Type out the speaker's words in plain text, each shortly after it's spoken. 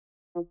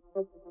So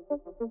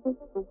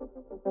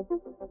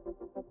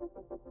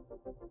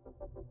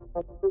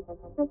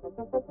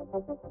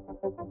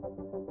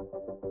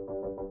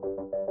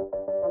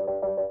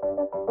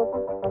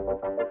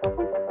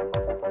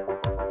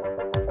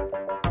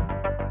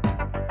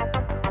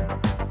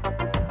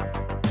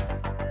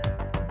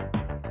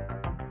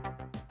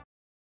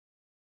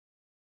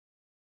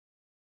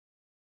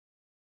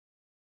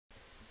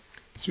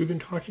we've been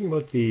talking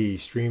about the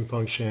stream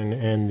function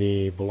and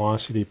the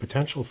velocity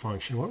potential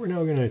function. What we're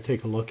now going to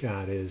take a look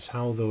at is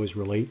how those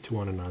relate to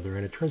one another,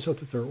 and it turns out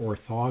that they're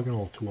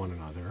orthogonal to one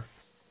another.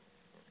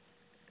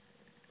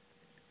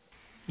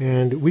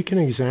 And we can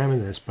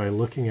examine this by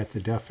looking at the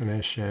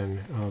definition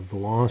of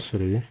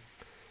velocity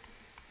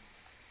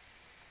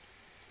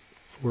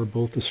for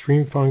both the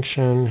stream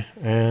function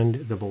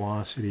and the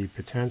velocity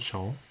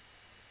potential.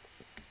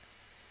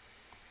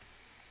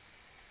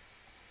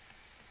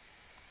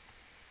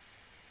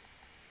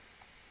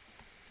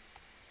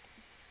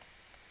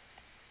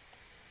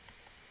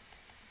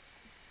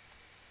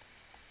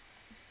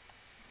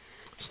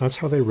 So that's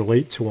how they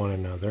relate to one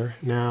another.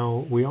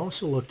 Now, we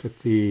also looked at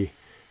the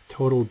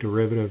total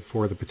derivative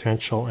for the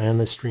potential and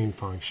the stream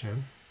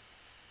function.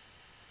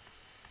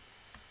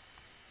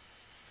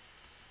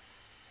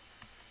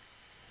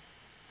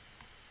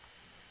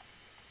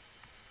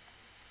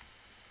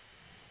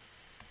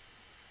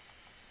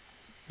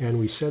 And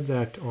we said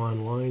that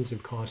on lines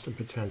of constant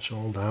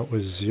potential, that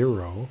was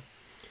 0.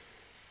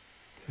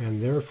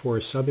 And therefore,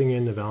 subbing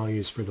in the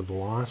values for the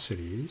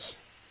velocities,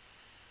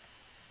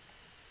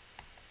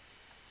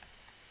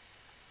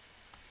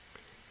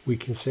 we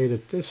can say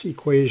that this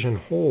equation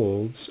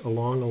holds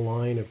along a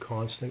line of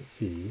constant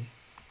phi.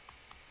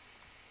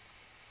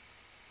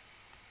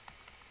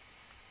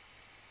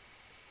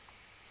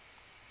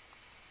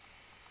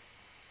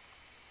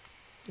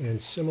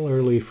 And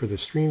similarly for the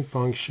stream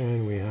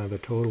function, we have a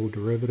total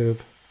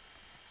derivative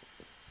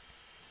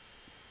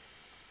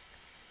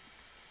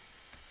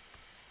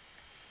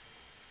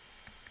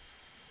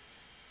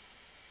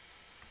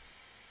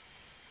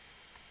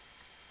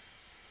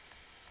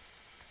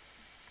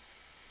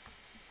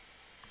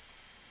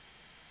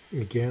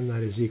again,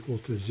 that is equal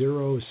to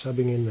 0,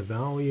 subbing in the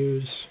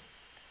values.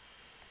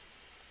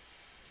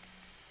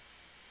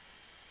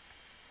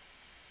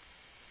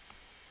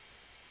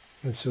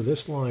 And so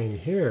this line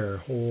here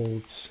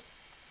holds,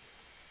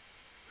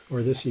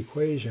 or this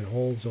equation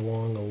holds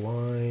along a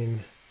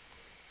line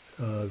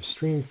of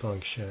stream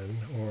function,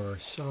 or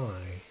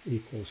psi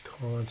equals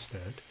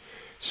constant.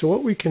 So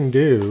what we can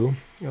do,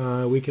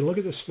 we can look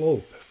at the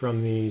slope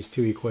from these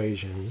two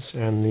equations,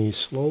 and the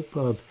slope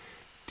of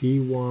dy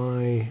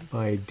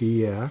by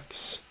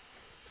dx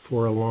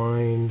for a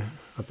line,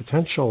 a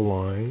potential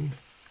line,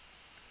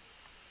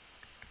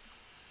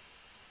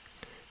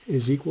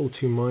 is equal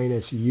to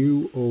minus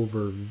u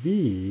over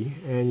v,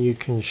 and you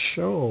can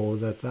show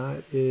that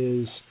that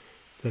is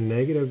the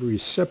negative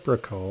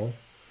reciprocal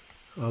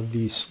of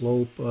the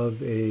slope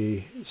of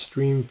a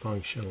stream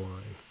function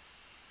line.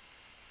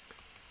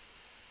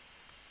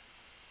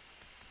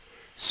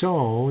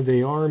 So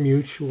they are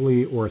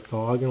mutually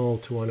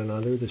orthogonal to one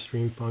another, the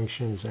stream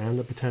functions and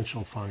the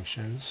potential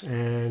functions.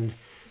 And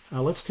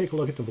let's take a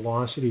look at the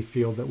velocity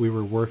field that we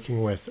were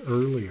working with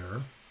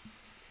earlier.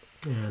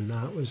 And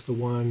that was the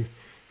one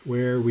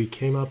where we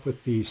came up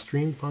with the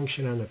stream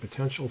function and the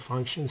potential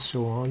function.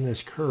 So on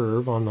this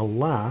curve on the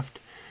left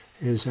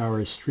is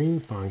our stream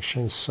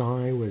function.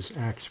 Psi was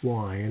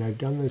xy. And I've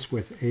done this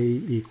with a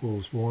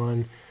equals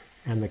 1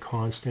 and the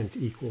constant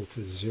equal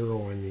to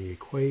 0 in the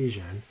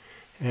equation.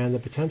 And the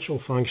potential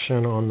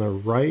function on the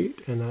right,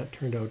 and that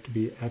turned out to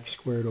be x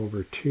squared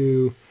over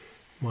 2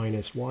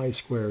 minus y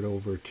squared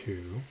over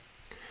 2.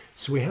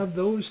 So we have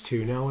those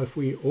two. Now if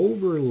we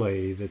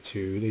overlay the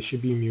two, they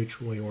should be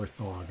mutually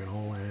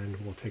orthogonal, and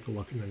we'll take a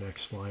look in the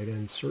next slide,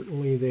 and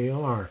certainly they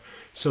are.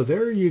 So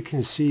there you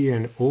can see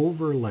an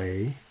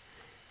overlay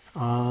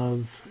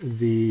of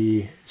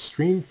the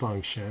stream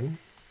function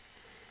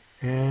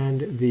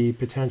and the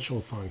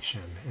potential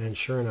function, and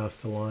sure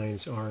enough the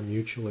lines are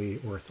mutually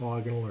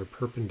orthogonal or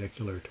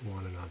perpendicular to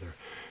one another.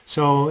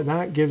 So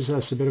that gives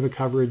us a bit of a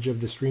coverage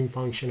of the stream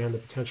function and the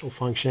potential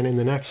function. In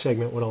the next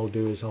segment what I'll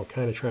do is I'll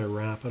kind of try to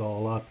wrap it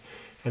all up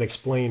and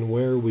explain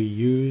where we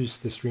use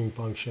the stream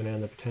function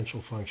and the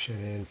potential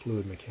function in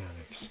fluid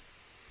mechanics.